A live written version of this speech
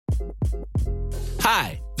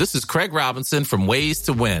Hi, this is Craig Robinson from Ways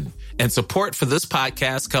to Win, and support for this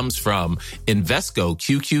podcast comes from Invesco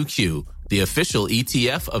QQQ, the official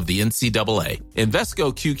ETF of the NCAA.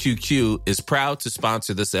 Invesco QQQ is proud to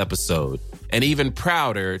sponsor this episode, and even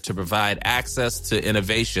prouder to provide access to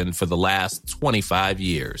innovation for the last 25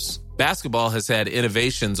 years. Basketball has had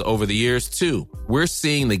innovations over the years, too. We're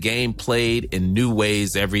seeing the game played in new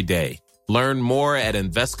ways every day. Learn more at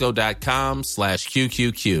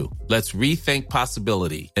Invesco.com/QQQ. Let's rethink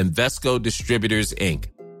possibility. Invesco Distributors, Inc.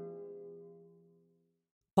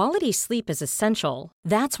 Quality sleep is essential.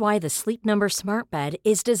 That's why the Sleep Number Smart Bed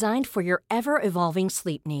is designed for your ever-evolving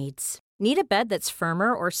sleep needs. Need a bed that's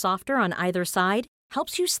firmer or softer on either side?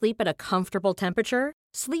 Helps you sleep at a comfortable temperature?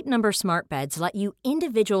 Sleep Number Smart Beds let you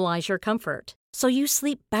individualize your comfort, so you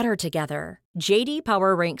sleep better together. J.D.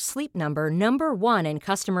 Power ranks Sleep Number number 1 in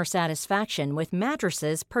customer satisfaction with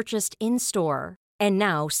mattresses purchased in-store. And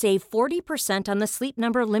now, save 40% on the Sleep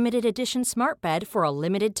Number Limited Edition Smart Bed for a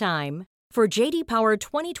limited time. For J.D. Power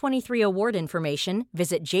 2023 award information,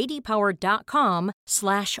 visit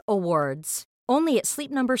jdpower.com/awards. Only at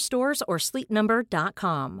Sleep Number stores or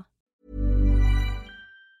sleepnumber.com.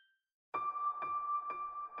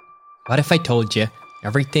 What if I told you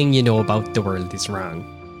everything you know about the world is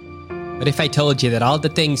wrong? What if I told you that all the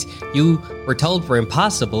things you were told were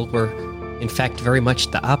impossible were, in fact, very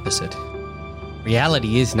much the opposite?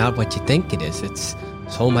 Reality is not what you think it is. It's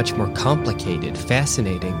so much more complicated,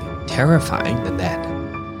 fascinating, and terrifying than that.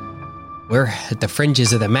 We're at the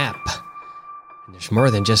fringes of the map, and there's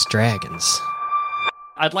more than just dragons.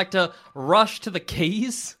 I'd like to rush to the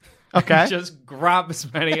keys. Okay. Just grab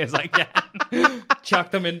as many as I can.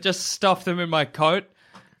 Chuck them in, just stuff them in my coat.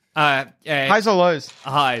 Highs or lows?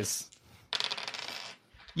 Highs.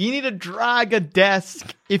 You need to drag a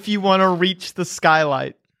desk if you want to reach the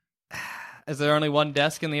skylight. Is there only one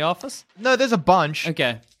desk in the office? No, there's a bunch.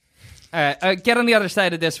 Okay. Get on the other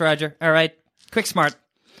side of this, Roger. All right. Quick, smart.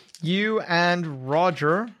 You and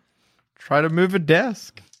Roger try to move a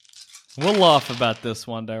desk. We'll laugh about this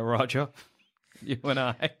one day, Roger. You and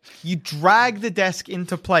I. You drag the desk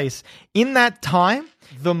into place. In that time,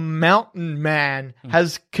 the mountain man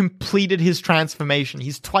has completed his transformation.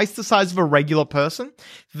 He's twice the size of a regular person.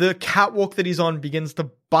 The catwalk that he's on begins to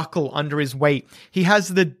buckle under his weight. He has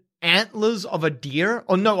the antlers of a deer,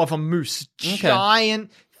 or no, of a moose. Okay.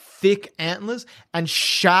 Giant, thick antlers and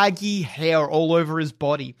shaggy hair all over his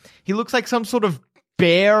body. He looks like some sort of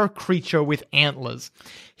bear creature with antlers.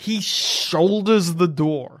 He shoulders the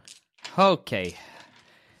door. Okay.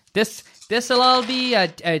 This'll all be a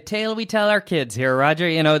tale we tell our kids here, Roger.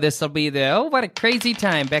 You know, this'll be what a crazy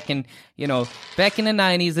time back in the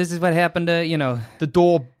 90s. This is what happened to, The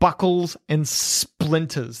door buckles and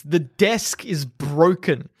splinters. The desk is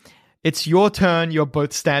broken. It's your turn. You're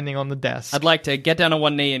both standing on the desk. I'd like to get down on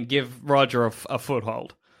one knee and give Roger a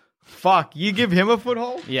foothold. Fuck, you give him a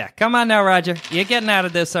foothold? Yeah, come on now, Roger. You're getting out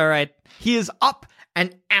of this, all right? He is up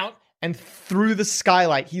and out and through the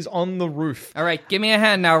skylight. He's on the roof. All right, give me a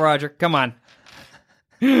hand now, Roger. Come on.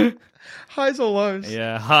 Highs or lows?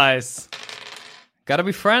 Yeah, highs. Gotta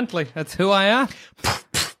be friendly. That's who I am.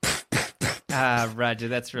 Roger,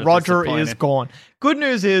 that's really Roger is gone. Good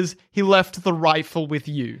news is he left the rifle with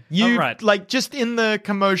you. You, right. like, just in the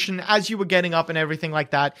commotion, as you were getting up and everything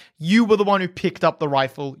like that, you were the one who picked up the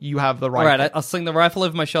rifle. You have the rifle. All right, I'll sling the rifle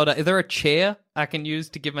over my shoulder. Is there a chair I can use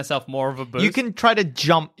to give myself more of a boost? You can try to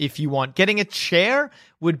jump if you want. Getting a chair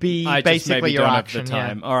would be basically your option. Have the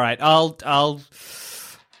time. Yeah. All right, I'll.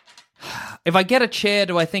 If I get a chair,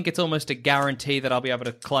 do I think it's almost a guarantee that I'll be able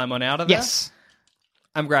to climb on out of there? Yes.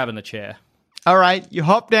 I'm grabbing the chair. All right, you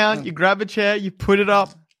hop down, you grab a chair, you put it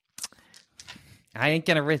up. I ain't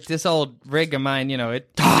gonna risk this old rig of mine,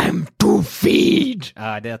 it... Time to feed!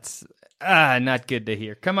 That's not good to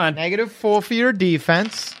hear. Come on. -4 for your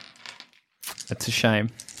defense. That's a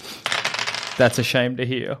shame. That's a shame to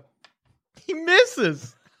hear. He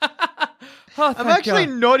misses. I'm thank actually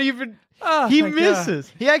God. not even... Oh, he thank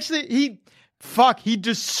misses. God. He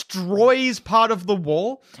destroys part of the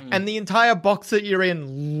wall, and the entire box that you're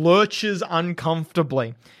in lurches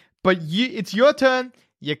uncomfortably. But it's your turn.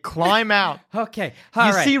 You climb out. Okay, You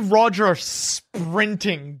all right. see Roger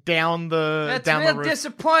sprinting down the That's real roof.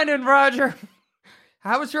 disappointing, Roger.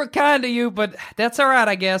 I was real kind to you, but that's all right,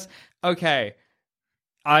 I guess. Okay,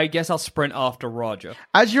 I guess I'll sprint after Roger.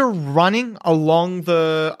 As you're running along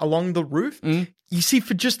the roof, you see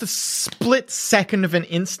for just a split second of an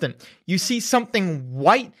instant, you see something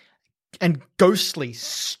white and ghostly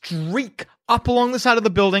streak up along the side of the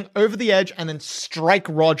building, over the edge, and then strike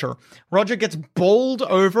Roger. Roger gets bowled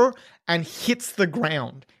over and hits the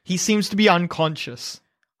ground. He seems to be unconscious.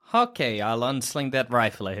 Okay, I'll unsling that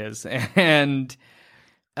rifle of his. And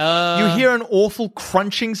You hear an awful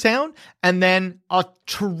crunching sound and then a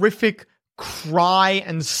terrific cry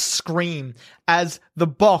and scream as the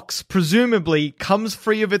box presumably comes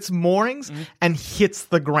free of its moorings and hits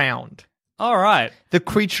the ground. all right. The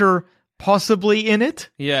creature possibly in it.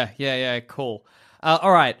 Yeah, cool.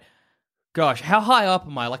 All right. Gosh, how high up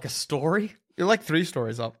am I? Like a story? You're like 3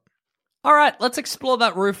 stories up. All right, let's explore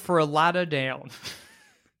that roof for a ladder down.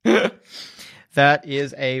 That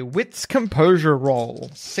is a wits composure roll.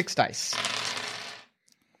 6 dice.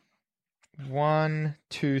 1,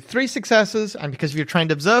 2, 3 successes, and because you're a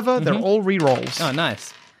trained observer, they're all re-rolls. Oh,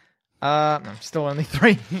 nice. No, still only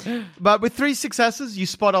 3. But with 3 successes, you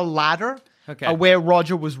spot a ladder Okay. where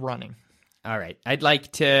Roger was running. All right. I'd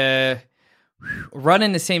like to run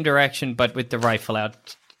in the same direction, but with the rifle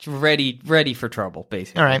out, ready for trouble,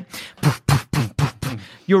 basically. All right.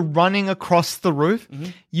 You're running across the roof.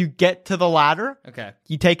 You get to the ladder. Okay.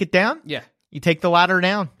 You take it down. Yeah. You take the ladder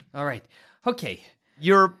down. All right. Okay.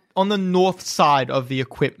 You're on the north side of the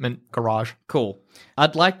equipment garage. Cool.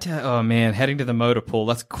 I'd like to. Oh man, heading to the motor pool.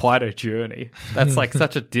 That's quite a journey. That's like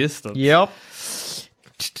such a distance. Yep.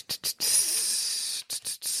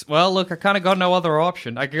 Well, look, I kind of got no other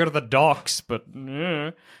option. I could go to the docks, but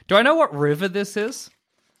do I know what river this is?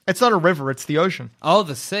 It's not a river, it's the ocean. Oh,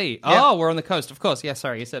 the sea. Yeah. Oh, we're on the coast. Of course. Yeah,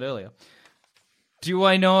 sorry, you said earlier. Do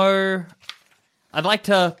I know... I'd like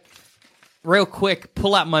to, real quick,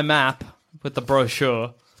 pull out my map with the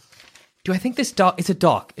brochure. Do I think this dock... It's a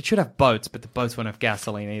dock. It should have boats, but the boats won't have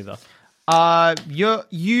gasoline either.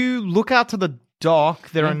 You look out to the dock,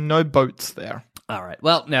 there are no boats there. All right.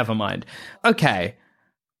 Well, never mind. Okay.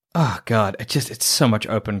 Oh, God. It's so much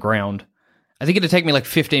open ground. I think it'd take me like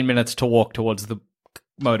 15 minutes to walk towards the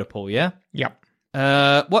motor pool, yeah? Yep.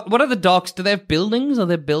 What are the docks? Do they have buildings? Are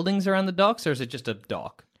there buildings around the docks, or is it just a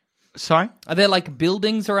dock? Sorry? Are there like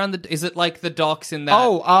buildings around the... Is it like the docks in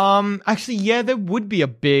that... Actually, yeah, there would be a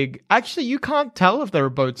big... Actually, you can't tell if there are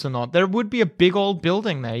boats or not. There would be a big old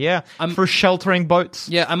building there, yeah, for sheltering boats.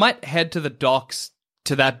 Yeah, I might head to the docks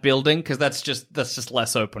to that building, because that's just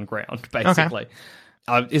less open ground, basically.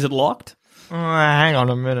 Is it locked? Hang on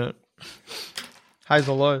a minute. Highs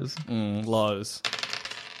or lows? Lows.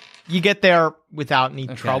 You get there without any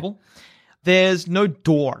trouble. There's no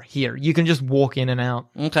door here. You can just walk in and out.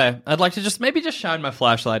 Okay, I'd like to just shine my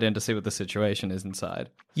flashlight in to see what the situation is inside.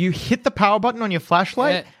 You hit the power button on your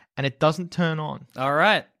flashlight, Yeah. and it doesn't turn on. All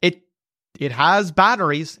right. It has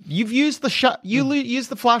batteries. You've used used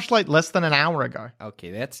the flashlight less than an hour ago.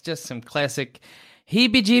 Okay, that's just some classic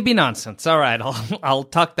heebie-jeebie nonsense. All right, I'll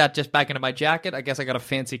tuck that just back into my jacket. I guess I got a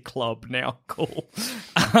fancy club now. Cool.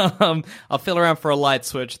 I'll feel around for a light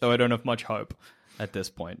switch, though I don't have much hope at this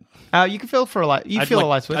point. You can feel for a light. You feel a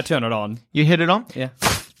light switch. I turn it on. You hit it on. Yeah.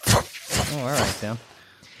 Oh, all right, Sam.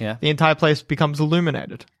 Yeah. The entire place becomes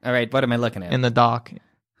illuminated All right, what am I looking at? in the dark.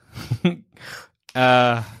 Sorry.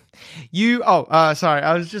 I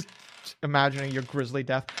was just imagining your grisly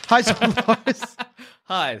death. Highs or lows?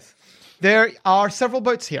 Highs. There are several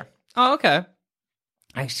boats here. Oh, okay.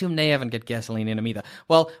 I assume they haven't got gasoline in them either.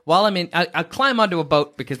 Well, while I'm in, I'll climb onto a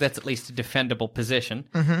boat because that's at least a defendable position.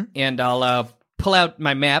 Mm-hmm. And I'll pull out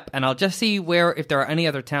my map and I'll just see if there are any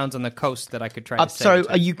other towns on the coast that I could try to send So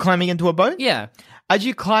to. are you climbing into a boat? Yeah. As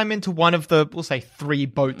you climb into one of the, we'll say 3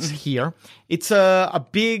 boats here, it's a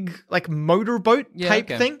big, like, motorboat type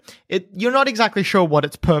thing. You're not exactly sure what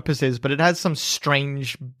its purpose is, but it has some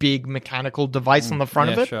strange, big mechanical device on the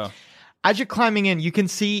front of it. Sure. As you're climbing in, you can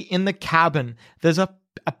see in the cabin, there's a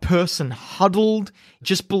person huddled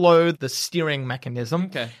just below the steering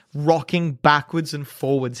mechanism, rocking backwards and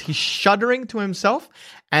forwards. He's shuddering to himself,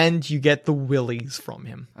 and you get the willies from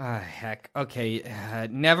him. Ah, heck. Okay,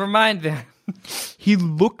 never mind then. He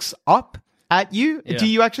looks up at you. Yeah. Do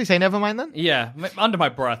you actually say never mind then? Yeah, under my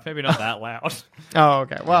breath. Maybe not that loud. Oh,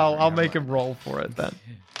 okay. Well, I'll make him roll for it then.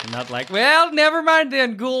 Not like, well, never mind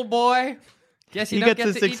then, ghoul boy. Guess you He don't gets get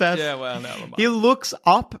a to success. Eat. Yeah, well, never mind. He looks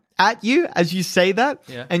up at you as you say that,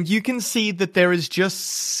 Yeah. and you can see that there is just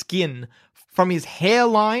skin from his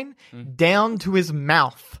hairline down to his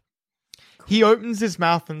mouth. He opens his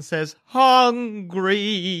mouth and says,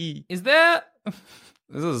 "Hungry." Is there...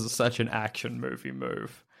 This is such an action movie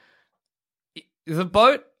move. The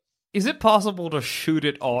boat... Is it possible to shoot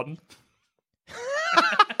it on?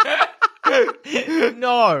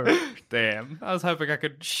 No. Damn. I was hoping I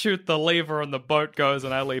could shoot the lever and the boat goes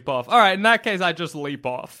and I leap off. All right, in that case, I just leap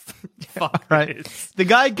off. Fuck Right. this. The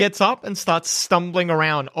guy gets up and starts stumbling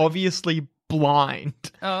around, obviously blind.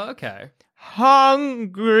 Oh, okay.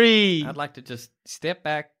 Hungry. I'd like to just step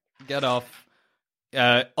back, get off,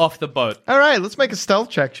 off the boat. All right, let's make a stealth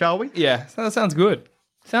check, shall we? Yeah, that sounds good.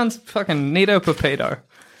 Sounds fucking neato papito.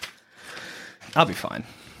 I'll be fine.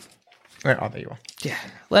 Where are they? You are. Yeah,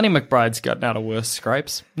 Lenny McBride's gotten out of worse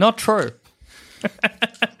scrapes. Not true.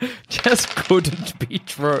 Just couldn't be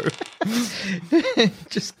true.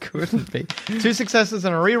 Just couldn't be. 2 successes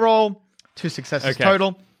and a reroll. 2 successes Okay.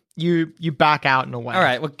 total. You back out in a way. All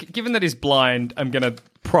right, well, given that he's blind, I'm going to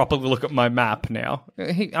properly look at my map now.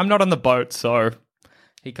 I'm not on the boat, so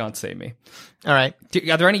he can't see me. All right.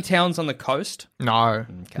 Are there any towns on the coast? No.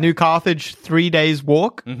 New Carthage, 3 days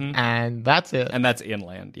walk, and that's it. And that's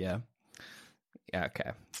inland, yeah. Yeah,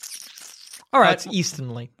 okay. All right. That's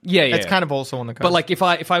easternly. Yeah, yeah. It's kind of also on the coast. But like if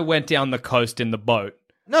I went down the coast in the boat.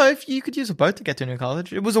 no, if you could use a boat to get to New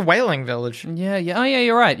Carthage. It was a whaling village. Yeah, yeah. Oh yeah,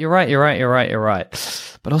 you're right.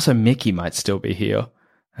 But also Mickey might still be here.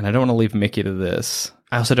 And I don't want to leave Mickey to this.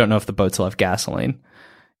 I also don't know if the boats will have gasoline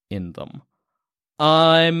in them.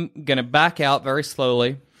 I'm gonna back out very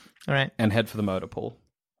slowly All right. and head for the motor pool.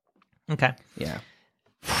 Okay. Yeah.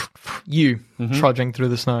 You trudging through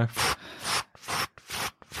the snow.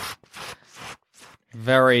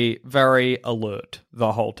 Very, very alert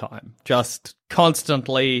the whole time. Just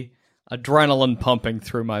constantly adrenaline pumping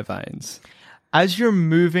through my veins. As you're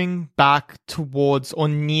moving back towards or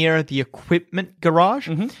near the equipment garage,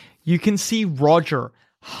 you can see Roger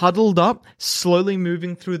huddled up, slowly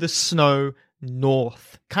moving through the snow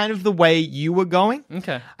north, kind of the way you were going.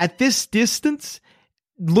 Okay. At this distance,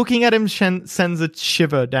 looking at him sends a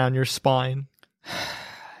shiver down your spine.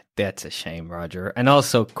 That's a shame, Roger. And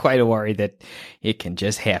also quite a worry that it can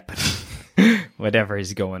just happen. Whatever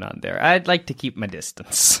is going on there. I'd like to keep my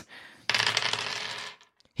distance.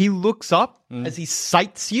 He looks up as he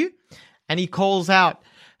sights you, and he calls out,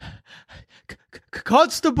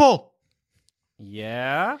 Constable!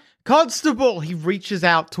 Yeah? Constable! He reaches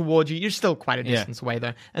out towards you. You're still quite a distance away,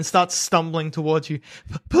 though, and starts stumbling towards you.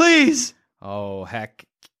 Please! Oh, heck,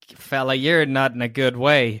 fella, you're not in a good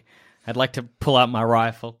way. I'd like to pull out my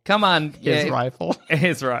rifle. Come on. His rifle.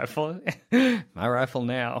 His rifle. My rifle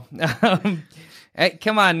now. Hey,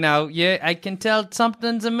 come on now. Yeah, I can tell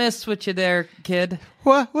something's amiss with you there, kid.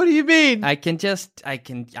 What do you mean?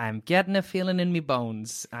 I'm getting a feeling in me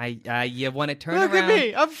bones. You want to turn Look around. at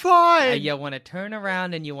me. I'm fine. You want to turn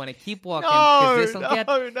around and you want to keep walking. No, this'll get.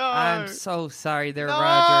 no. I'm so sorry there, No.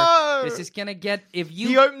 Roger. This is going to get, if you.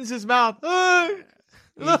 He opens his mouth.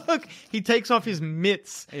 Look, he takes off his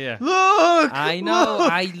mitts. Yeah. Look, I know,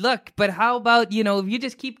 look. but how about, if you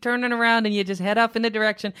just keep turning around and you just head up in the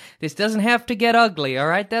direction, this doesn't have to get ugly, all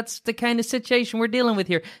right? That's the kind of situation we're dealing with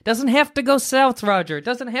here. Doesn't have to go south, Roger. It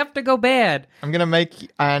doesn't have to go bad. I'm gonna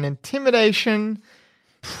make an intimidation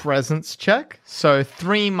presence check. So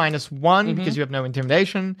 3 minus 1 because you have no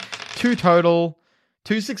intimidation. 2 total.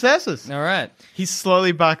 2 successes. All right. He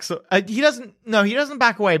slowly backs. He doesn't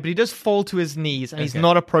back away, but he does fall to his knees, and he's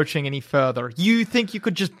not approaching any further. You think you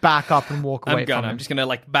could just back up and walk away from him? I'm just gonna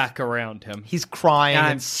back around him. He's crying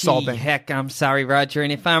and Gee, sobbing. heck, I'm sorry, Roger.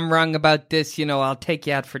 And if I'm wrong about this, I'll take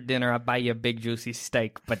you out for dinner. I'll buy you a big juicy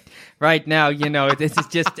steak. But right now, this is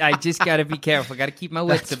just, I just gotta be careful. Gotta keep my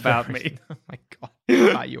wits about me. Oh my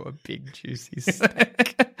god! Are you a big juicy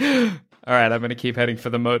steak? All right, I'm going to keep heading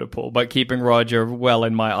for the motor pool, but keeping Roger well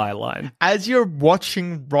in my eye line. As you're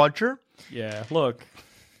watching Roger, Yeah, look.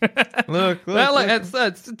 look. Well, look.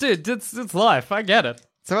 it's life. I get it.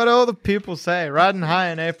 That's what all the people say. Riding high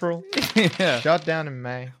in April, Yeah. shut down in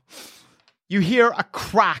May. You hear a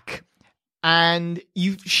crack, and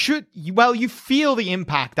you feel the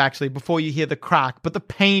impact actually before you hear the crack, but the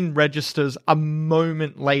pain registers a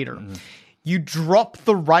moment later. You drop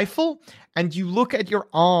the rifle, and you look at your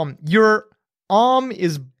arm. Your arm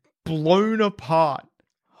is blown apart.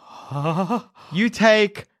 You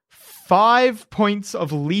take 5 points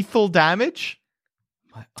of lethal damage,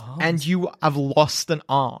 My arm. and you have lost an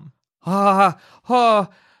arm. Okay.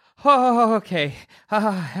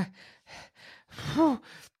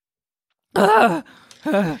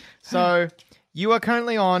 So you are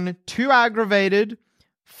currently on 2 aggravated,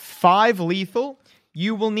 5 lethal.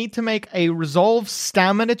 You will need to make a resolve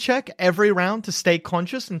stamina check every round to stay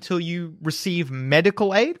conscious until you receive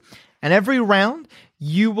medical aid. And every round,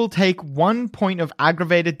 you will take 1 point of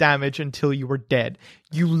aggravated damage until you are dead.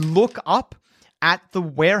 You look up at the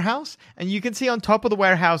warehouse, and you can see on top of the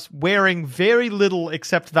warehouse, wearing very little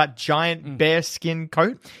except that giant bearskin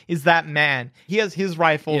coat, is that man. He has his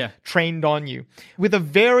rifle trained on you. With a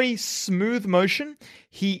very smooth motion,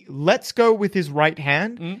 he lets go with his right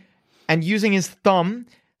hand, and using his thumb,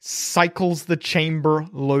 cycles the chamber,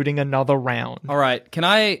 loading another round. All right. Can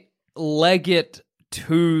I leg it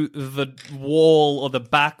to the wall or the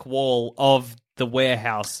back wall of the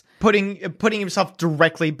warehouse. Putting himself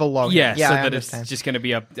directly below him. Yeah, so I that understand. it's just going to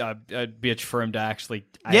be a bitch for him to actually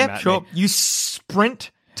aim Yeah, at sure. me. You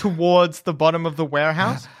sprint towards the bottom of the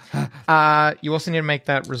warehouse. You also need to make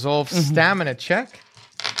that resolve stamina check.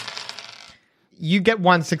 You get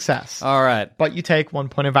 1 success, All right. but you take 1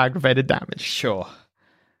 point of aggravated damage. Sure.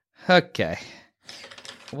 Okay.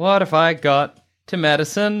 What if I got to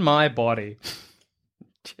medicine my body?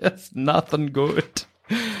 Just nothing good.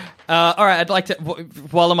 All right, I'd like to,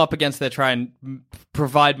 while I'm up against there, try and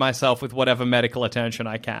provide myself with whatever medical attention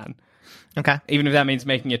I can. Okay. Even if that means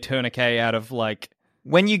making a tourniquet out of, like,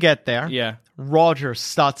 When you get there, yeah. Roger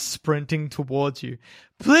starts sprinting towards you.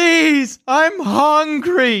 Please, I'm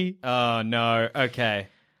hungry. Oh, no. Okay.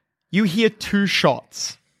 You hear 2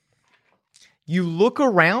 shots. You look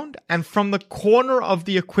around, and from the corner of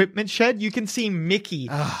the equipment shed, you can see Mickey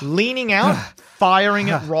leaning out, firing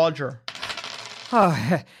at Roger. Oh,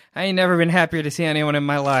 I ain't never been happier to see anyone in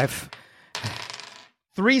my life.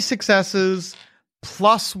 3 successes,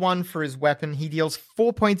 plus 1 for his weapon. He deals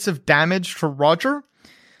 4 points of damage to Roger.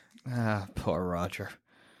 Ah, poor Roger.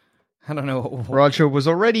 I don't know. Roger was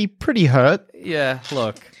already pretty hurt. Yeah,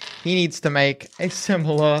 look. He needs to make a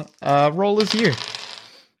similar roll as you.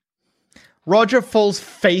 Roger falls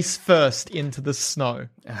face first into the snow.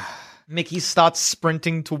 Mickey starts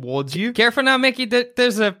sprinting towards you. Careful now, Mickey.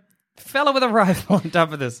 There's a fella with a rifle on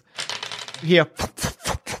top of this. Here,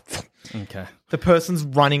 Okay. the person's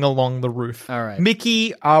running along the roof. All right.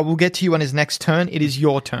 Mickey will get to you on his next turn. It is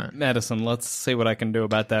your turn. Medicine, let's see what I can do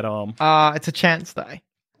about that arm. It's a chance die.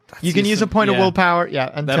 You can use a point of yeah. willpower,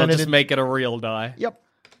 and That'll turn it just in. make it a real die. Yep.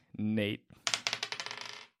 Neat.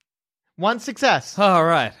 1 success. All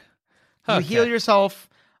right. You Okay. heal yourself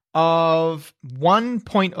of 1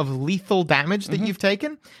 point of lethal damage Mm-hmm. that you've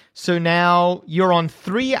taken. So now you're on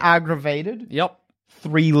 3 aggravated, Yep.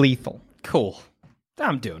 3 lethal. Cool.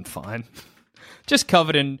 I'm doing fine. Just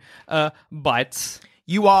covered in bites.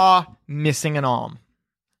 You are missing an arm.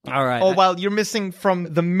 All right. Oh, well, you're missing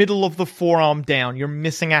from the middle of the forearm down. You're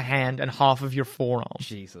missing a hand and half of your forearm.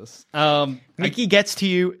 Jesus. Mickey gets to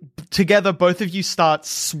you. Together, both of you start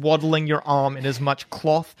swaddling your arm in as much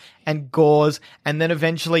cloth and gauze, and then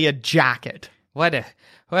eventually a jacket. What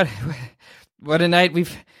a night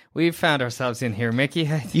we've found ourselves in here, Mickey.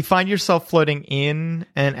 You find yourself floating in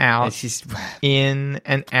and out, It's just, in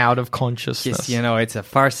and out of consciousness. it's a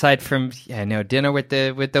far sight from dinner with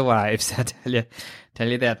the wives. I tell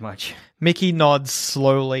you that much. Mickey nods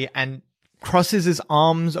slowly and crosses his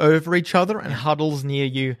arms over each other and huddles near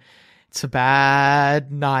you. It's a bad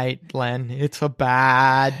night, Len. It's a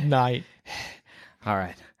bad night. All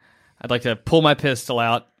right. I'd like to pull my pistol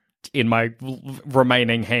out in my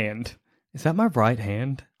remaining hand. Is that my right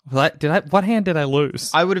hand? What hand did I lose?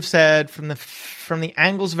 I would have said from the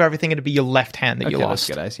angles of everything, it'd be your left hand that you Okay, lost.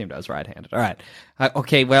 that's good. I assumed I was right-handed. All right.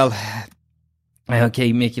 Okay, well...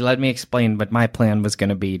 Okay, Mickey, let me explain what my plan was going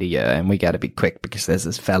to be to you, and we got to be quick because there's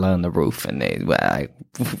this fella on the roof, and I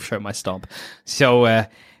show my stomp. So,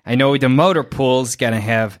 I know the motor pool's going to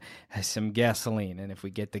have some gasoline, and if we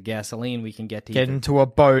get the gasoline, we can get Into a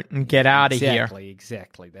boat and get out of here.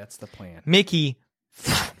 Exactly. That's the plan. Mickey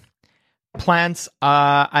plants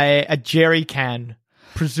a jerry can,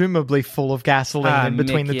 presumably full of gasoline, in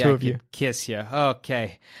between Mickey, the two I of you. could kiss you.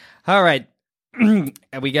 Okay. All right. And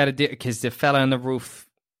we got to do because the fella on the roof.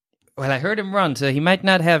 Well, I heard him run, so he might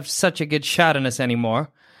not have such a good shot on us anymore.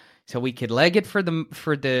 So we could leg it for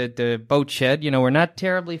the boat shed. We're not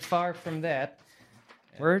terribly far from that.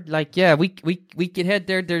 We're like, yeah, we could head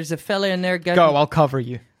there. There's a fella in there. Go, I'll cover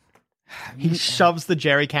you. He shoves the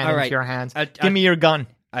jerry can All into right. your hands. I- Give me your gun.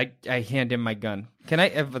 I hand him my gun. Can I?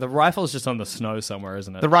 The rifle's just on the snow somewhere,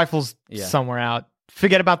 isn't it? The rifle's Yeah. somewhere out.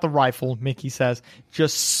 Forget about the rifle, Mickey says.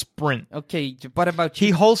 Just sprint. Okay. What about you?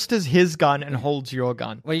 He holsters his gun and holds your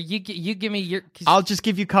gun. Well, you give me your. I'll just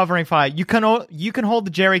give you covering fire. You can hold the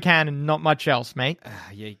jerry can and not much else, mate.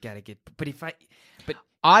 Yeah, you gotta get. But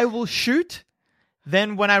I will shoot.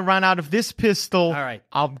 Then when I run out of this pistol, All right.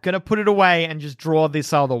 I'm going to put it away and just draw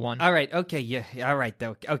this other one. all right. Okay. Yeah. All right.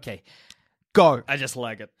 Though. Okay. Go. I just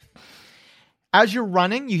leg it. As you're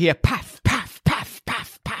running, you hear paff, paff, paff,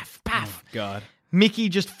 paff, paff, paff. God. Mickey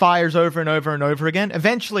just fires over and over and over again.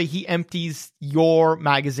 Eventually, he empties your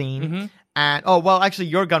magazine. And, actually,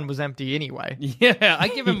 your gun was empty anyway. Yeah. I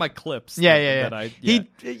give him my clips. Yeah. that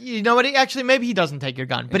You know what? Maybe he doesn't take your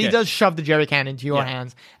gun, but he Okay. does shove the jerry can into your Yeah.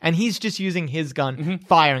 hands, and he's just using his gun,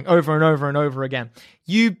 firing over and over and over again.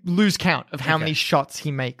 You lose count of how many shots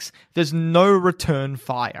he makes. There's no return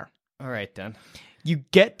fire. All right then. You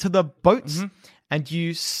get to the boats, and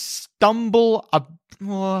you stumble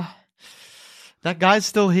That guy's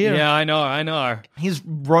still here. Yeah, I know. He's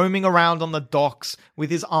roaming around on the docks with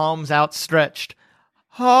his arms outstretched.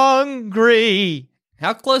 Hungry.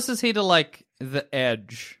 How close is he to, like, the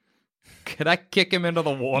edge? Could I kick him into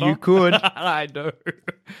the water? You could. I do.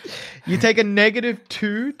 You take a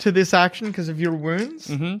 -2 to this action because of your wounds.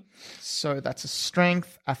 Mm-hmm. So that's a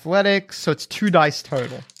strength, athletics. So it's 2 dice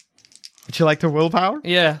total. Would you like to willpower?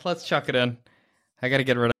 Yeah, let's chuck it in. I gotta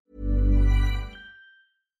get rid of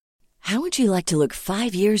How would you like to look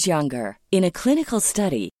 5 years younger? In a clinical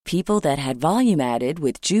study, people that had volume added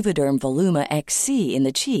with Juvederm Voluma XC in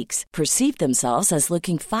the cheeks perceived themselves as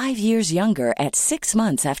looking 5 years younger at 6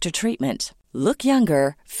 months after treatment. Look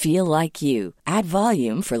younger, feel like you. Add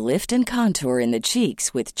volume for lift and contour in the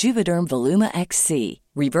cheeks with Juvederm Voluma XC.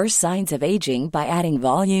 Reverse signs of aging by adding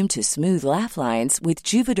volume to smooth laugh lines with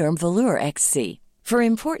Juvederm Volure XC. For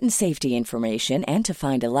important safety information and to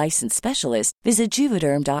find a licensed specialist, visit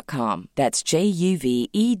Juvederm.com. That's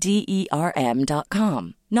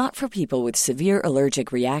JUVEDERM.com. Not for people with severe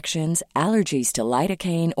allergic reactions, allergies to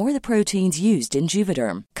lidocaine, or the proteins used in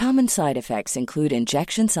Juvederm. Common side effects include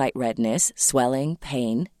injection site redness, swelling,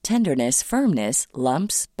 pain, tenderness, firmness,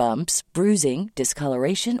 lumps, bumps, bruising,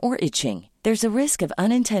 discoloration, or itching. There's a risk of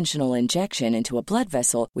unintentional injection into a blood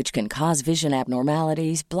vessel, which can cause vision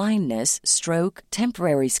abnormalities, blindness, stroke,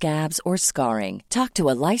 temporary scabs, or scarring. Talk to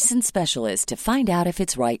a licensed specialist to find out if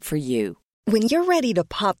it's right for you. When you're ready to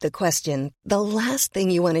pop the question, the last thing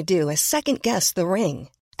you want to do is second-guess the ring.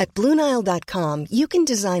 At BlueNile.com, you can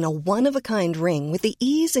design a one-of-a-kind ring with the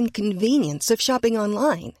ease and convenience of shopping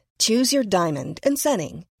online. Choose your diamond and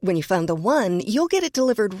setting. When you find the one, you'll get it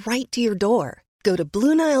delivered right to your door. Go to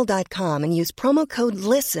BlueNile.com and use promo code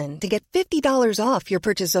LISTEN to get $50 off your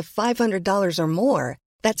purchase of $500 or more.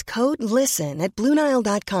 That's code LISTEN at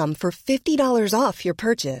BlueNile.com for $50 off your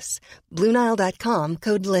purchase. BlueNile.com,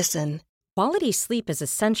 code LISTEN. Quality sleep is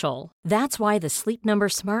essential. That's why the Sleep Number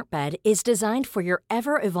Smart Bed is designed for your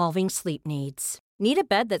ever-evolving sleep needs. Need a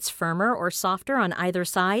bed that's firmer or softer on either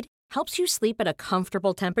side? Helps you sleep at a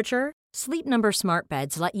comfortable temperature? Sleep Number Smart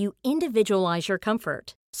Beds let you individualize your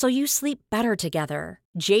comfort, so you sleep better together.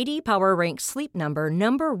 J.D. Power ranks Sleep Number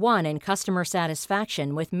number 1 in customer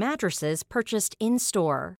satisfaction with mattresses purchased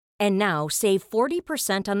in-store. And now, save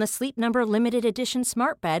 40% on the Sleep Number Limited Edition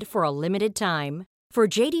Smart Bed for a limited time. For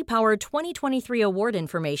J.D. Power 2023 award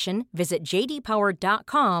information, visit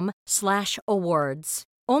jdpower.com/awards.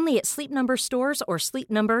 Only at Sleep Number stores or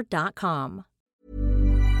sleepnumber.com.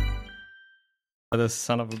 this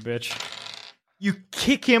son of a bitch. You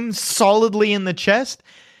kick him solidly in the chest.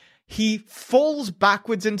 He falls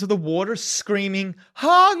backwards into the water, screaming,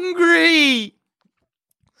 "Hungry!"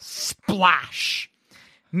 Splash.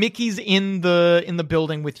 Mickey's in the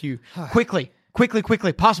building with you.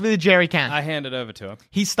 Quickly, pass me the jerry can. I hand it over to him.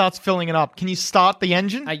 He starts filling it up. Can you start the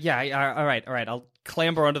engine? Yeah. All right. I'll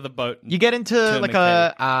clamber onto the boat. You get into like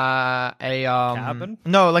a cabin?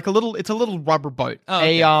 No, like it's a little rubber boat. Oh,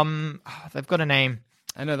 okay. They've got a name.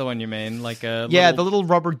 I know the one you mean, like a the little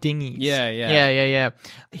rubber dinghies. Yeah.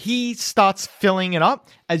 He starts filling it up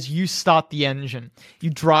as you start the engine.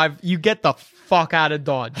 You get the fuck out of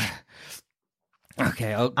Dodge.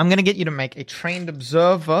 Okay, I'm going to get you to make a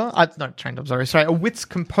a wits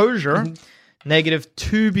composure.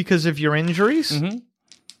 -2 because of your injuries.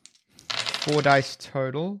 4 dice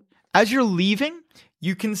total. As you're leaving,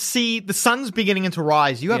 you can see the sun's beginning to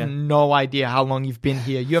rise. You have no idea how long you've been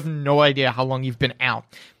here. You have no idea how long you've been out.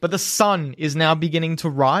 But the sun is now beginning to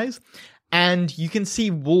rise, and you can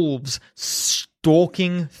see wolves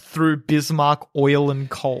stalking through Bismarck oil and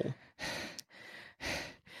coal.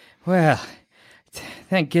 Well,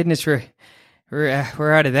 thank goodness we're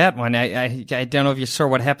out of that one. I don't know if you saw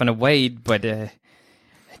what happened to Wade, but I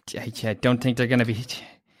don't think they're going to be...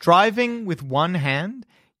 Driving with one hand,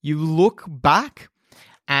 you look back,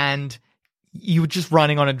 and you were just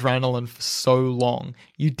running on adrenaline for so long.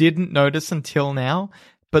 You didn't notice until now,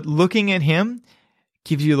 but looking at him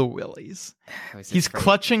gives you the willies. He's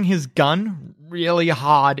clutching his gun really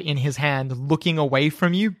hard in his hand, looking away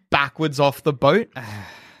from you, backwards off the boat.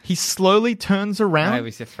 He slowly turns around. I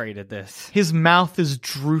was afraid of this. His mouth is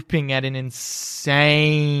drooping at an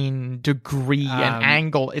insane degree and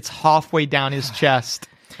angle. It's halfway down his chest.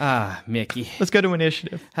 Mickey. Let's go to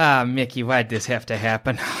initiative. Mickey, why'd this have to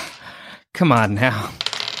happen? Come on now.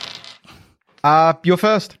 You're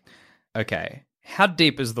first. Okay. How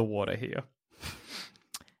deep is the water here?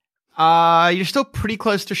 You're still pretty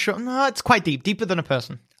close to shore. No, it's quite deep. Deeper than a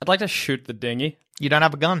person. I'd like to shoot the dinghy. You don't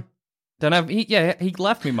have a gun. He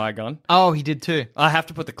left me my gun. Oh, he did too. I have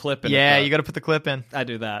to put the clip in. Yeah, you got to put the clip in. I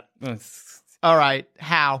do that. All right.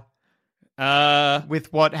 How?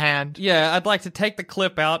 With what hand? Yeah, I'd like to take the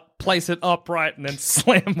clip out, place it upright, and then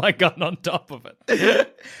slam my gun on top of it.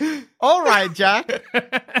 All right, Jack.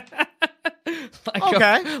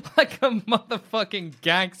 Like a motherfucking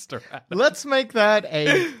gangster. Let's make that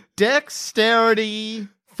a dexterity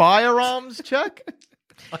firearms check.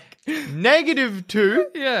 -2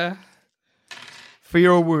 Yeah. for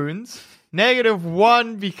your wounds.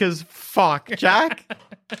 -1 because fuck, Jack.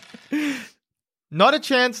 Not a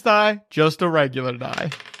chance die, just a regular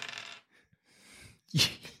die.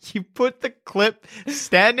 You put the clip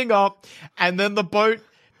standing up, and then the boat,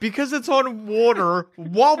 because it's on water,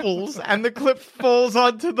 wobbles, and the clip falls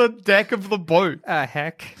onto the deck of the boat.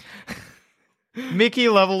 Heck. Mickey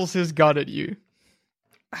levels his gun at you.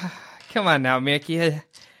 Come on now, Mickey.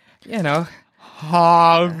 You know.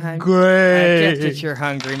 Hungry. I get that you're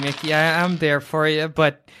hungry, Mickey. I'm there for you,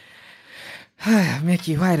 but...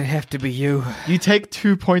 Mickey, why'd it have to be you? You take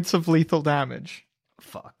 2 points of lethal damage.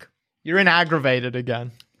 Fuck. You're in aggravated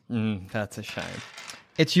again. That's a shame.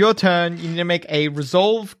 It's your turn. You need to make a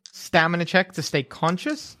resolve stamina check to stay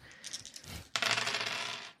conscious.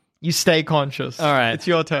 You stay conscious. All right. It's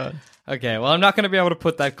your turn. Okay, well, I'm not going to be able to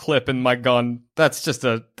put that clip in my gun. That's just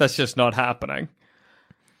not happening.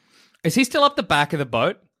 Is he still up the back of the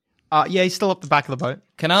boat? Yeah, he's still up the back of the boat.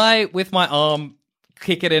 Can I, with my arm,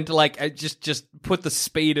 kick it into, like, just put the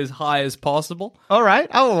speed as high as possible? All right,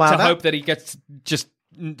 I'll allow to that. hope that he gets just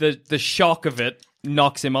the shock of it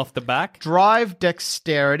knocks him off the back. Drive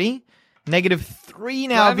dexterity. -3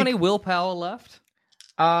 now. Do I have any willpower left?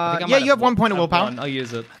 Yeah, you have 1 point of willpower. I'll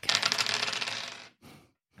use it. Okay.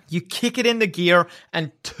 You kick it into gear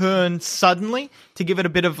and turn suddenly to give it a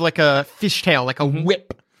bit of like a fishtail, like a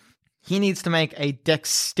whip. He needs to make a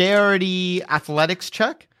dexterity athletics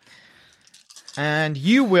check. And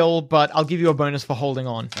you will, but I'll give you a bonus for holding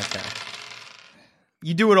on. Okay.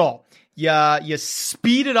 You do it all. You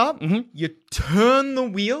speed it up. You turn the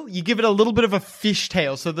wheel. You give it a little bit of a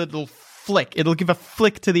fishtail so that it'll flick. It'll give a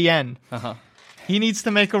flick to the end. He needs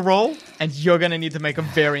to make a roll, and you're going to need to make a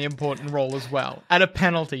very important roll as well at a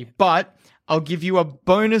penalty. But I'll give you a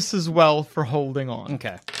bonus as well for holding on.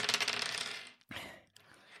 Okay.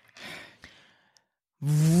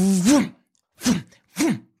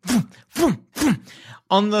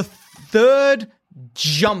 On the third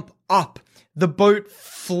jump up, the boat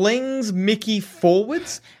flings Mickey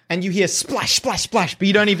forwards, and you hear splash, splash, splash, but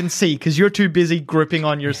you don't even see because you're too busy gripping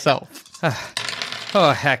on yourself.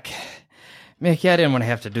 Oh, heck. Mickey, I didn't want to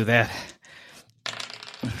have to do that.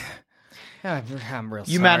 I'm real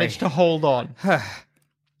sorry. You managed to hold on.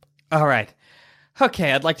 All right.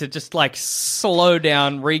 Okay, I'd like to just, like, slow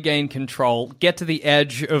down, regain control, get to the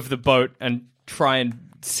edge of the boat, and try and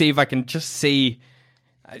see if I can just see...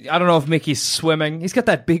 I don't know if Mickey's swimming. He's got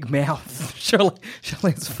that big mouth. Surely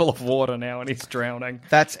it's full of water now and he's drowning.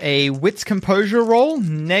 That's a wits composure roll,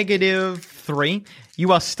 -3.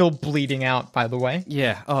 You are still bleeding out, by the way.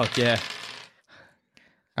 Yeah. Oh, yeah.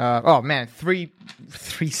 Oh man, three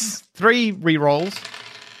re-rolls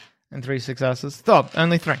and 3 successes. Oh,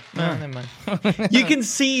 only 3. Oh, never mind. You can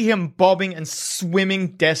see him bobbing and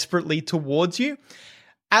swimming desperately towards you.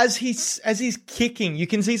 As he's kicking, you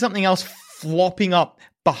can see something else flopping up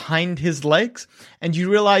behind his legs, and you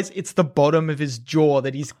realize it's the bottom of his jaw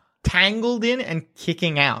that he's tangled in and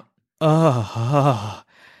kicking out. I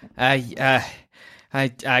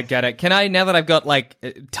get it. Can I, now that I've got, like,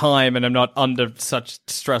 time and I'm not under such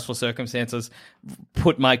stressful circumstances,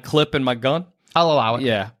 put my clip in my gun? I'll allow it.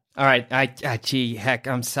 Yeah. All right. Gee, heck,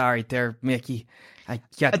 I'm sorry there, Mickey. I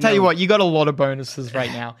tell you what, you got a lot of bonuses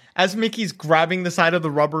right now. As Mickey's grabbing the side of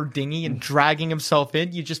the rubber dinghy and dragging himself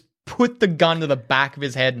in, you just put the gun to the back of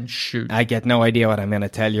his head and shoot. I get no idea what I'm going to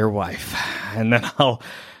tell your wife. And then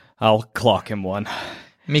I'll clock him one.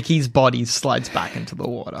 Mickey's body slides back into the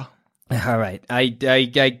water. All right. I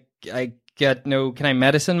got no... Can I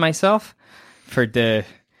medicine myself for the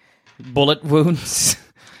bullet wounds?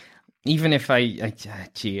 Even if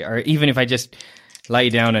even if I just lie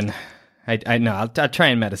down and... I'll try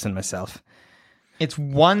and medicine myself. It's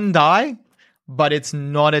 1 die, but it's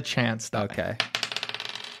not a chance die. Okay.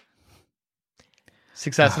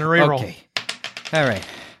 Success and a reroll. Okay. All right.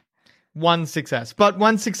 1 success. But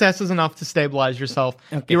 1 success is enough to stabilize yourself.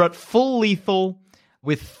 Okay. You're at full lethal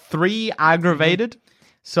with 3 aggravated.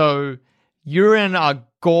 So you're in a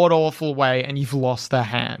god-awful way and you've lost a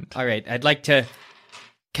hand. All right. I'd like to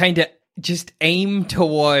kind of just aim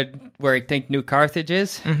toward where I think New Carthage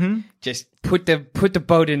is. Mm-hmm. Just put the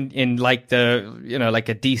boat in like like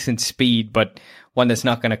a decent speed, but one that's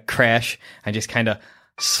not going to crash, and just kind of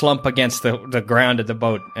slump against the ground of the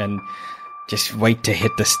boat and just wait to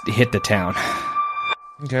hit the town.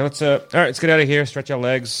 Okay, let's all right, let's get out of here, stretch our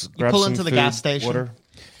legs, grab pull some into the food, gas station. water.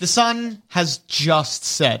 The sun has just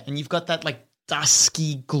set, and you've got that like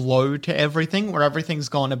dusky glow to everything, where everything's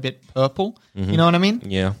gone a bit purple. You know what I mean?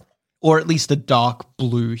 Yeah. Or at least a dark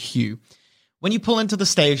blue hue. When you pull into the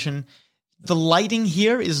station, the lighting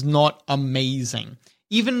here is not amazing.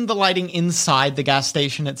 Even the lighting inside the gas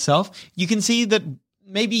station itself, you can see that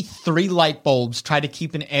maybe 3 light bulbs try to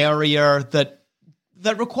keep an area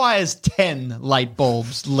that requires 10 light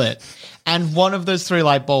bulbs lit. And one of those 3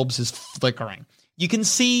 light bulbs is flickering. You can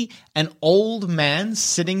see an old man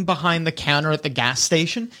sitting behind the counter at the gas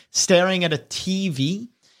station, staring at a TV.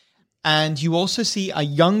 And you also see a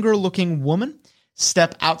younger looking woman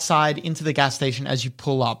step outside into the gas station as you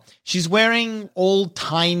pull up. She's wearing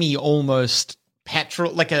old-timey almost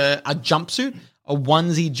petrol, like a jumpsuit, a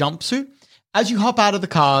onesie jumpsuit. As you hop out of the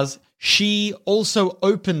cars, she also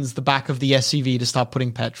opens the back of the SUV to start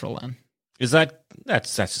putting petrol in. Is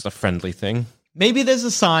that's just a friendly thing? Maybe there's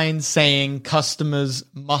a sign saying customers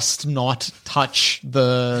must not touch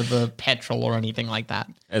the petrol or anything like that.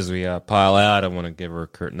 As we pile out, I want to give her a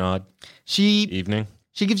curt nod. Evening.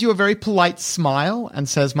 She gives you a very polite smile and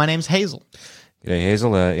says, "My name's Hazel." G'day,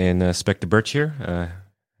 Hazel. And Inspector Birch here.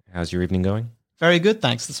 How's your evening going? Very good,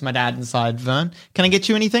 thanks. That's my dad inside, Vern. Can I get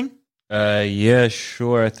you anything? Yeah,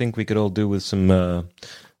 sure. I think we could all do with some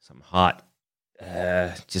hot,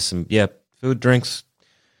 just some food, drinks.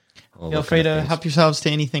 Feel free to help yourselves to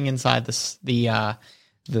anything inside the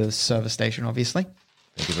service station, obviously.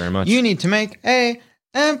 Thank you very much. You need to make a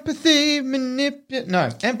empathy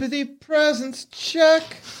presence check.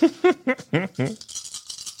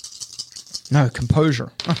 No,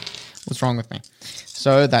 composure. Oh, what's wrong with me?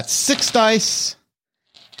 So that's 6 dice.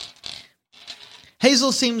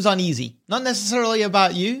 Hazel seems uneasy. Not necessarily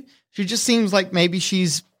about you. She just seems like maybe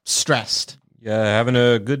she's stressed. Yeah, having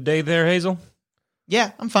a good day there, Hazel?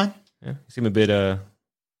 Yeah, I'm fine. Yeah, you seem a bit,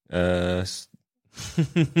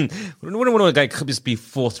 When a guy could just be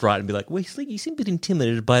forthright and be like, well, you seem a bit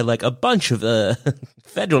intimidated by, like, a bunch of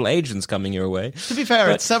federal agents coming your way. To be fair,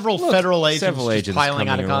 it's several federal agents piling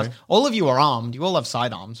out of cars. Way. All of you are armed. You all have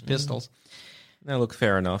sidearms, pistols. Now, look,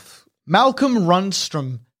 fair enough. Malcolm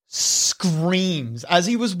Rundstrom screams as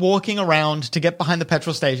he was walking around to get behind the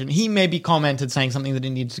petrol station. He maybe commented saying something that he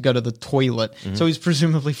needed to go to the toilet. So he's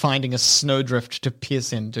presumably finding a snowdrift to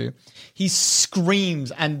piss into. He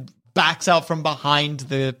screams and backs out from behind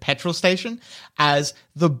the petrol station as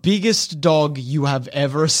the biggest dog you have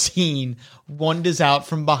ever seen wanders out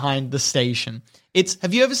from behind the station.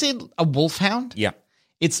 Have you ever seen a wolfhound? Yeah.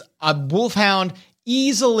 It's a wolfhound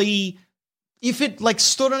easily. If it like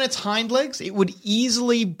stood on its hind legs, it would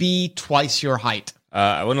easily be twice your height.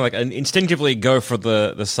 I want to like instinctively go for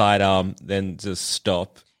the sidearm, then just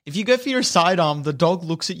stop. If you go for your sidearm, the dog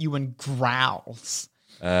looks at you and growls.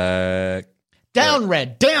 Down,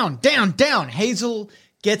 Red. Down, down, down. Hazel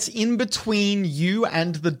gets in between you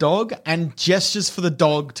and the dog and gestures for the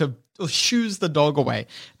dog to shoos the dog away.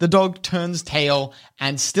 The dog turns tail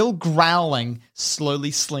and, still growling, slowly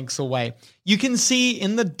slinks away. You can see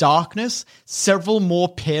in the darkness several more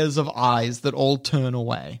pairs of eyes that all turn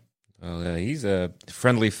away. Well, he's a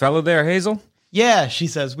friendly fellow there, Hazel. Yeah, she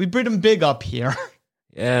says. We breed 'em big up here.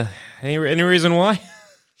 Yeah. Any reason why?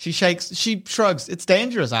 She shrugs. It's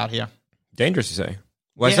dangerous out here. Dangerous, you say?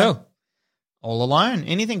 Why Yeah. so? All alone.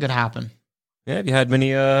 Anything could happen. Yeah, have you had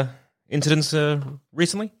many incidents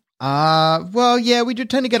recently? Well, yeah, we do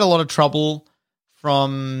tend to get a lot of trouble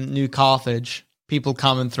from New Carthage. People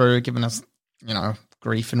coming through, giving us,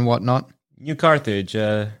 grief and whatnot. New Carthage.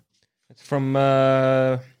 It's from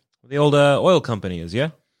the old oil company is,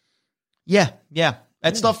 yeah? Yeah.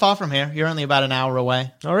 It's not far from here. You're only about an hour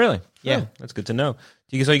away. Oh, really? Yeah. Oh, that's good to know.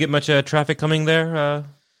 Do you get much traffic coming there?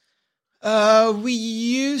 We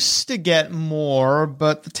used to get more,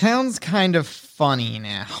 but the town's kind of funny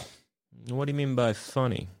now. What do you mean by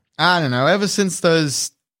funny? I don't know. Ever since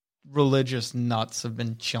those religious nuts have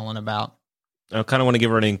been chilling about. I kind of want to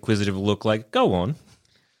give her an inquisitive look, like, go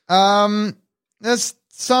on. There's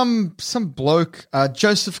some bloke,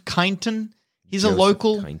 Joseph Kyneton. He's Joseph a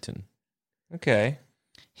local. Kyneton. Okay.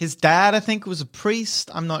 His dad, I think, was a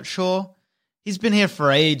priest. I'm not sure. He's been here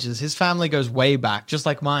for ages. His family goes way back, just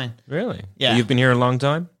like mine. Really? Yeah. You've been here a long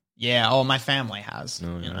time? Yeah. Oh, my family has.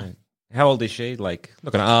 Oh, right. How old is she? Like,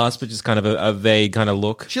 not going to ask, but just kind of a vague kind of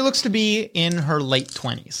look. She looks to be in her late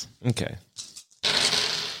 20s. Okay.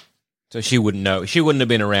 So she wouldn't know. She wouldn't have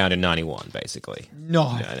been around in 91, basically.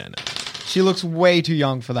 No. No. She looks way too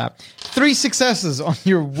young for that. 3 successes on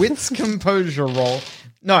your wits composure roll.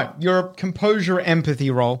 No, your composure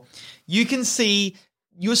empathy roll. You can see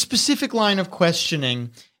your specific line of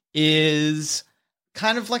questioning is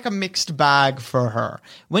kind of like a mixed bag for her.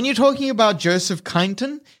 When you're talking about Joseph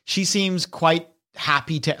Kyneton, she seems quite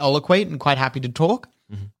happy to eloquate and quite happy to talk.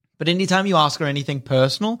 But anytime you ask her anything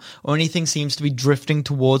personal or anything seems to be drifting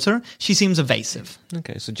towards her, she seems evasive.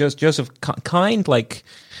 Okay, so Joseph Kind, like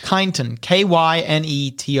Kyneton,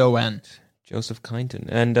 Kyneton. Joseph Kyneton,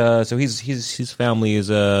 and so his family is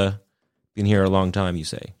been here a long time. You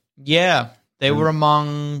say? Yeah, they were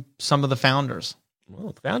among some of the founders.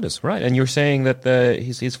 Well, founders, right? And you're saying that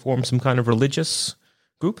he's formed some kind of religious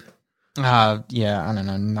group? Yeah, I don't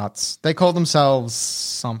know, nuts. They call themselves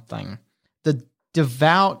something. The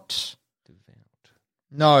Devout.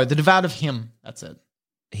 No, the Devout of Him. That's it.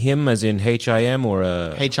 Him as in H-I-M or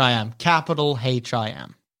H-I-M. Capital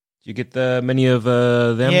H-I-M. Do you get many of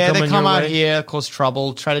them? Yeah, they come out way? here, cause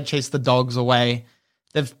trouble, try to chase the dogs away.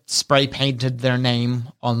 They've spray painted their name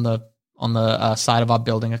on the side of our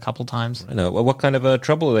building a couple times. I know. Well, what kind of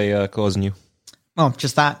trouble are they causing you? Oh,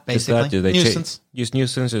 just that, basically. Do they nuisance. Use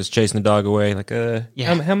nuisance, just chasing the dog away? Like,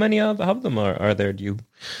 yeah. How many of them are there? Do you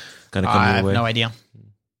kind of come I your have way? no idea.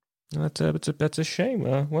 That's a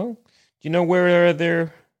shame. Well, do you know where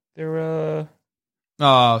they're living?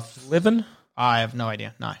 I have no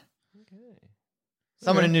idea. No.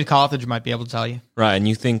 Someone in New Carthage might be able to tell you. Right, and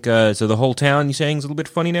you think so? The whole town, you saying, is a little bit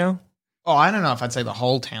funny now? Oh, I don't know if I'd say the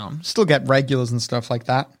whole town. Still get regulars and stuff like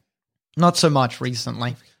that. Not so much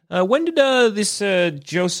recently. When did this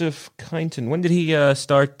Joseph Kyneton? When did he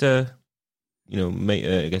start? I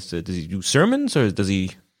guess does he do sermons or does he?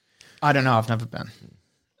 I don't know. I've never been.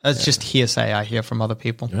 It's just hearsay I hear from other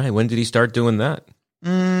people. Right. When did he start doing that?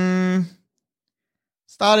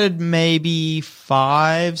 Started maybe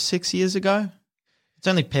 5-6 years ago. It's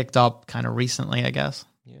only picked up kind of recently, I guess.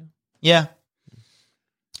 Yeah.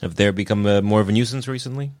 Have they become more of a nuisance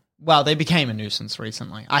recently? Well, they became a nuisance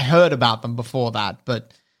recently. I heard about them before that,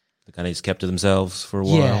 but they kind of just kept to themselves for a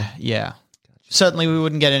while. Yeah. Certainly, we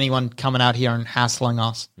wouldn't get anyone coming out here and hassling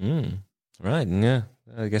us. Right. Yeah.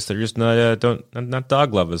 I guess they're just not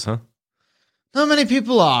dog lovers, huh? Not many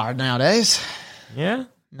people are nowadays. Yeah.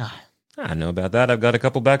 No. I don't know about that. I've got a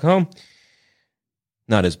couple back home.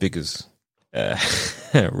 Not as big as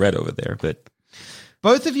Red over there, but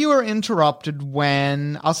both of you are interrupted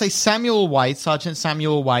when I'll say Sergeant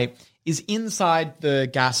Samuel White is inside the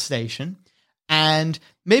gas station, and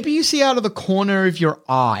maybe you see out of the corner of your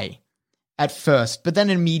eye at first, but then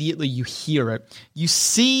immediately you hear it. You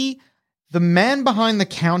see the man behind the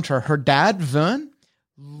counter, her dad, Vern,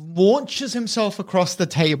 launches himself across the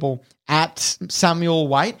table at Samuel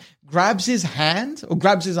White, grabs his hand or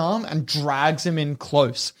grabs his arm and drags him in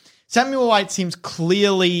close. Samuel White seems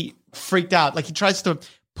clearly freaked out, like he tries to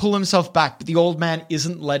pull himself back, but the old man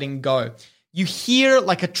isn't letting go. You hear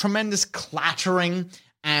like a tremendous clattering,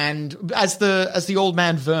 and as the old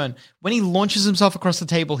man Vern, when he launches himself across the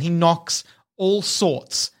table, he knocks all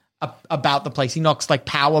sorts about the place. He knocks like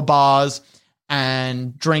power bars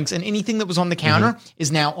and drinks, and anything that was on the counter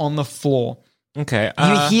is now on the floor. Okay.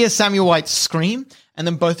 You hear Samuel White scream, and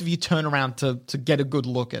then both of you turn around to get a good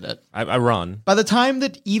look at it. I run. By the time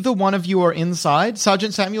that either one of you are inside,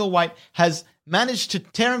 Sergeant Samuel White has managed to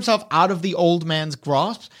tear himself out of the old man's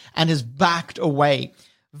grasp and has backed away.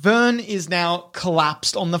 Vern is now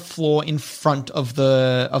collapsed on the floor in front of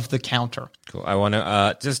the counter. Cool. I want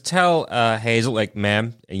to just tell Hazel, like,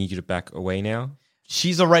 ma'am, I need you to back away now.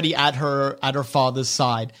 She's already at her father's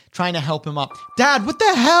side, trying to help him up. Dad, what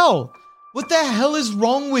the hell? What the hell is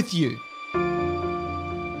wrong with you?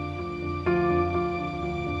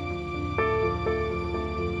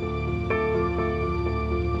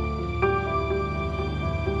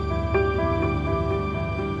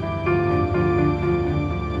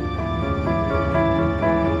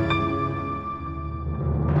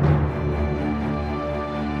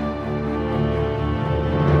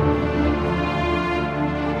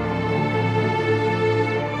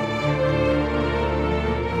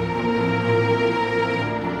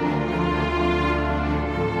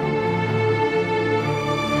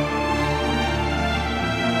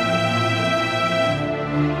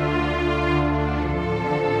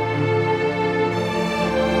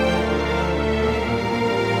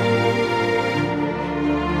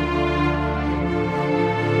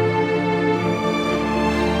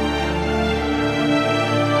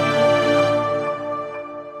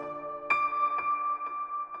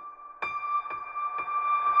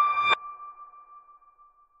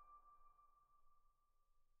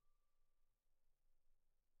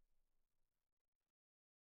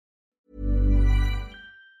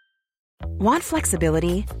 Want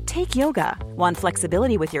flexibility? Take yoga. Want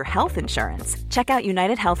flexibility with your health insurance? Check out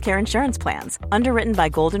United Healthcare Insurance Plans. Underwritten by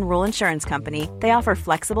Golden Rule Insurance Company, they offer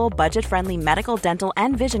flexible, budget-friendly medical, dental,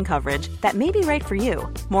 and vision coverage that may be right for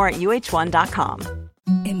you. More at uh1.com.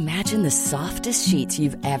 Imagine the softest sheets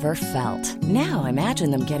you've ever felt. Now imagine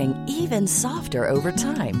them getting even softer over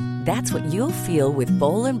time. That's what you'll feel with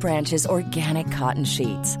Boll & Branch's organic cotton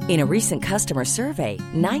sheets. In a recent customer survey,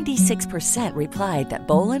 96% replied that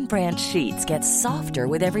Boll & Branch sheets get softer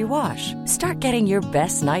with every wash. Start getting your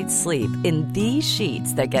best night's sleep in these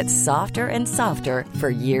sheets that get softer and softer for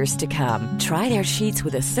years to come. Try their sheets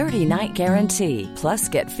with a 30-night guarantee. Plus,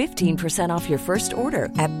 get 15% off your first order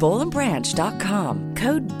at bollandbranch.com.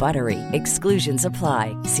 Code BUTTERY. Exclusions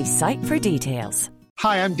apply. See site for details.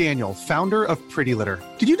 Hi, I'm Daniel, founder of Pretty Litter.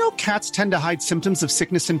 Did you know cats tend to hide symptoms of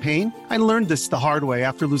sickness and pain? I learned this the hard way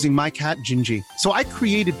after losing my cat, Gingy. So I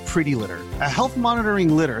created Pretty Litter, a health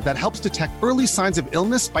monitoring litter that helps detect early signs of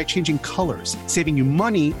illness by changing colors, saving you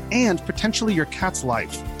money and potentially your cat's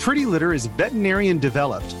life. Pretty Litter is veterinarian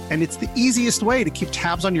developed, and it's the easiest way to keep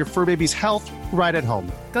tabs on your fur baby's health right at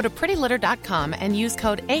home. Go to prettylitter.com and use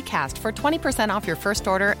code ACAST for 20% off your first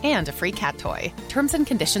order and a free cat toy. Terms and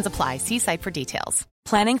conditions apply. See site for details.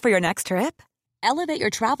 Planning for your next trip? Elevate your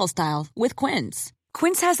travel style with Quince.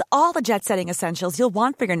 Quince has all the jet-setting essentials you'll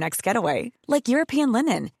want for your next getaway, like European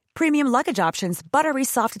linen, premium luggage options, buttery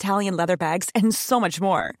soft Italian leather bags, and so much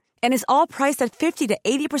more. And is all priced at 50 to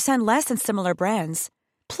 80% less than similar brands.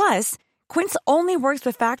 Plus, Quince only works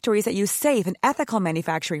with factories that use safe and ethical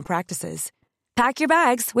manufacturing practices. Pack your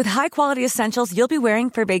bags with high-quality essentials you'll be wearing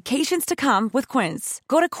for vacations to come with Quince.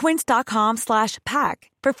 Go to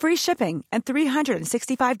quince.com/pack for free shipping and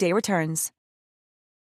 365-day returns.